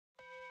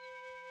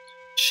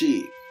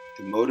Qi,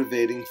 the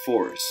motivating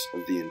force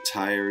of the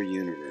entire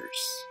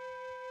universe.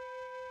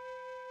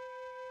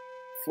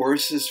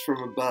 Forces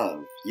from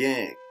above,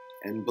 yang,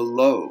 and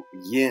below,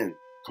 yin,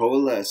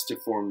 coalesce to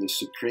form the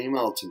supreme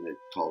ultimate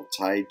called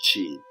Tai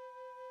Chi.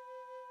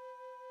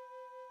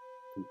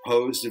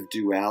 Composed of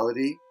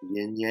duality,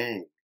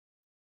 yin-yang.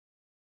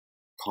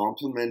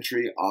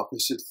 Complementary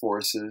opposite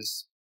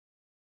forces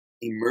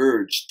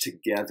emerge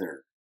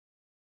together.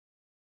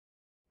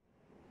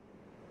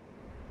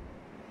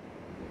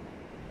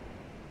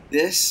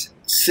 This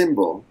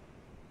symbol,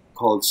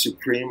 called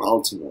Supreme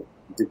Ultimate,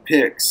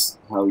 depicts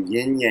how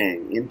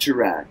yin-yang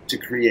interact to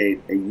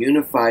create a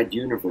unified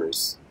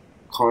universe,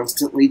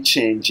 constantly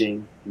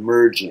changing,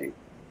 merging.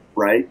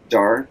 Bright,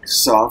 dark,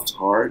 soft,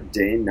 hard,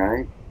 day,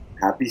 night,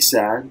 happy,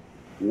 sad,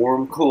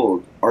 warm,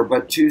 cold are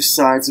but two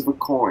sides of a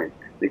coin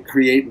that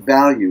create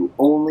value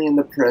only in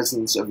the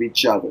presence of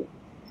each other.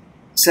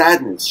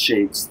 Sadness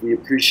shapes the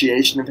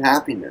appreciation of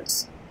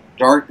happiness.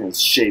 Darkness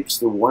shapes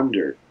the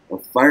wonder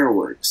of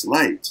fireworks,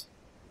 light.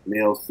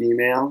 Male,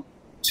 female,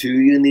 two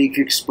unique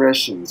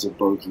expressions of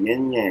both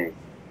yin-yang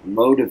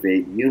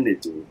motivate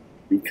unity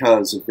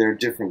because of their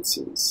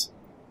differences.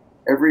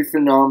 Every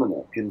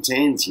phenomena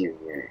contains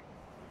yin-yang.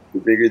 The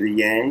bigger the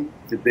yang,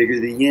 the bigger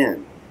the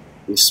yin.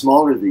 The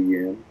smaller the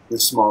yin, the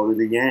smaller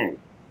the yang.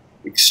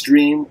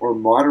 Extreme or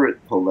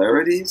moderate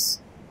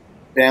polarities?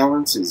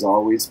 Balance is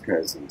always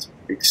present.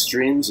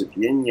 Extremes of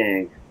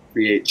yin-yang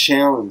create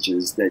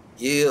challenges that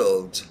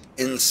yield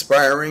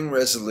inspiring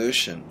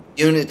resolution,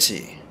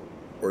 unity,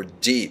 or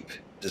deep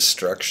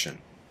destruction.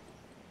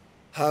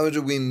 How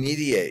do we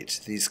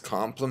mediate these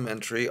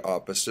complementary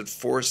opposite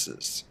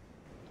forces?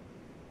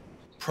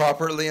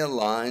 Properly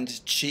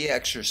aligned Qi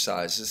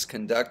exercises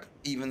conduct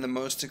even the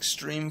most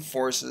extreme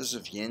forces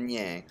of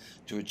yin-yang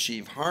to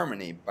achieve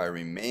harmony by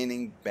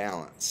remaining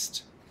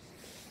balanced.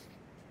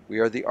 We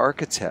are the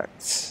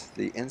architects,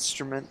 the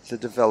instrument, the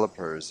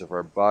developers of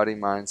our body,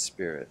 mind,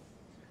 spirit.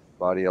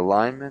 Body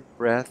alignment,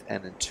 breath,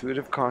 and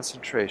intuitive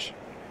concentration,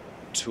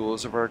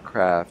 tools of our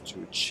craft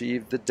to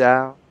achieve the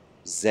Tao,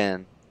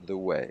 Zen, the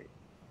way.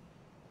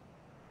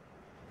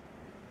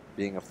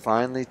 Being a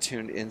finely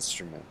tuned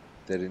instrument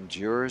that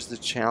endures the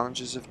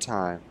challenges of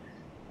time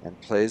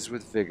and plays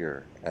with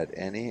vigor at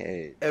any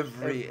age.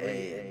 Every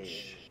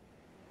age.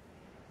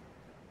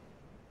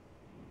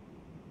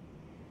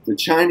 the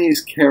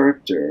Chinese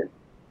character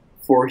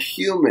for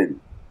human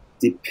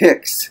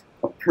depicts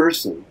a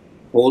person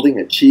holding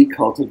a qi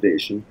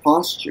cultivation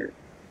posture.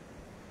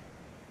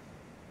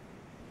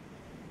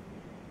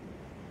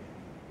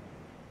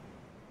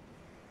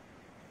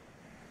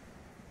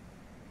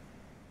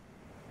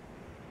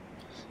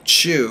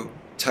 Chu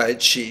Tai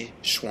Chi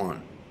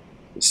Chuan.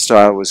 The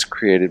style was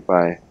created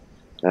by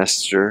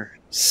Master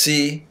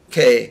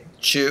C.K.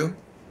 Chu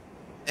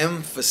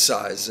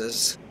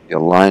emphasizes the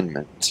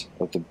alignment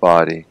of the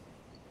body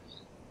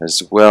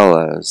as well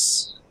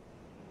as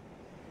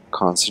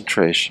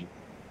concentration,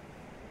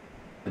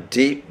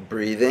 deep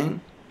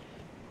breathing,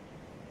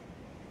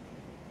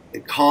 A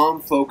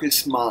calm,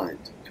 focused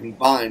mind,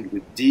 combined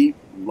with deep,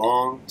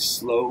 long,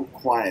 slow,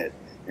 quiet,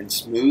 and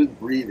smooth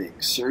breathing,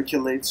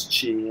 circulates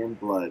qi and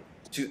blood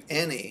to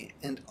any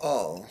and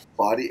all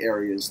body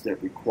areas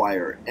that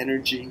require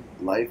energy,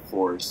 life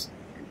force,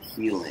 and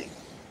healing.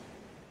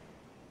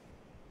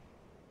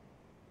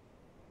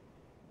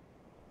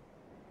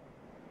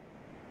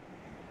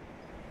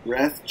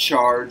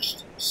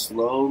 Breath-charged,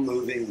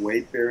 slow-moving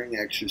weight-bearing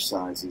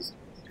exercises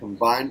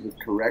combined with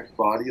correct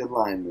body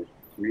alignment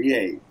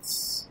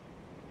creates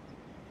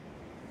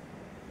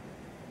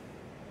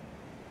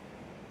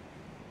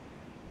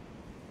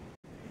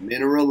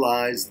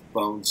mineralized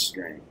bone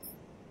strength,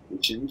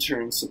 which in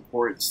turn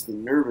supports the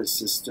nervous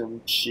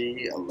system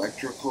qi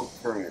electrical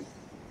current,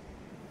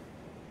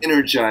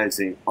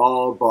 energizing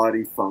all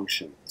body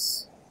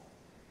functions,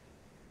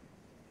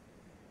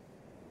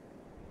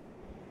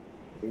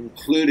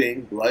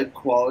 including blood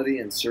quality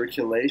and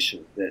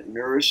circulation that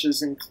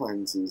nourishes and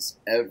cleanses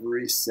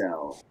every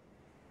cell.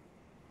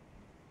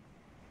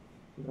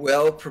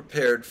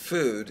 well-prepared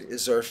food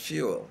is our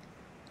fuel.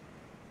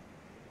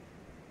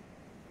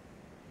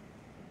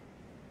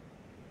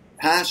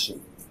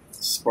 Passion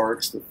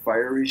sparks the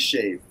fiery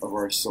shape of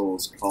our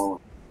soul's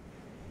calling.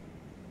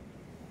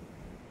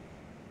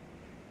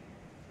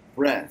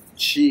 Breath,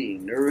 qi,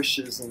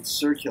 nourishes and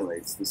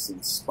circulates this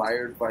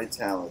inspired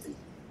vitality.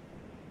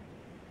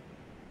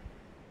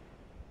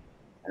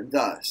 And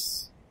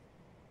thus,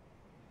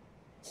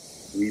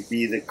 we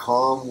be the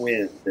calm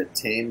wind that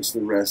tames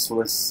the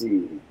restless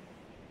sea.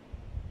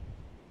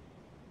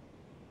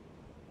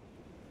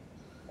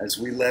 As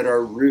we let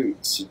our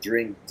roots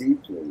drink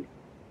deeply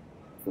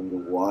from the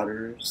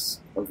waters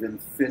of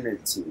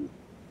infinity.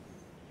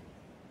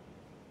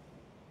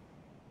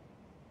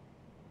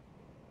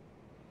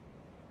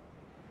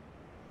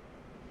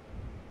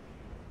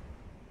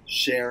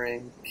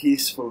 Sharing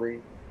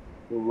peacefully,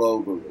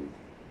 globally.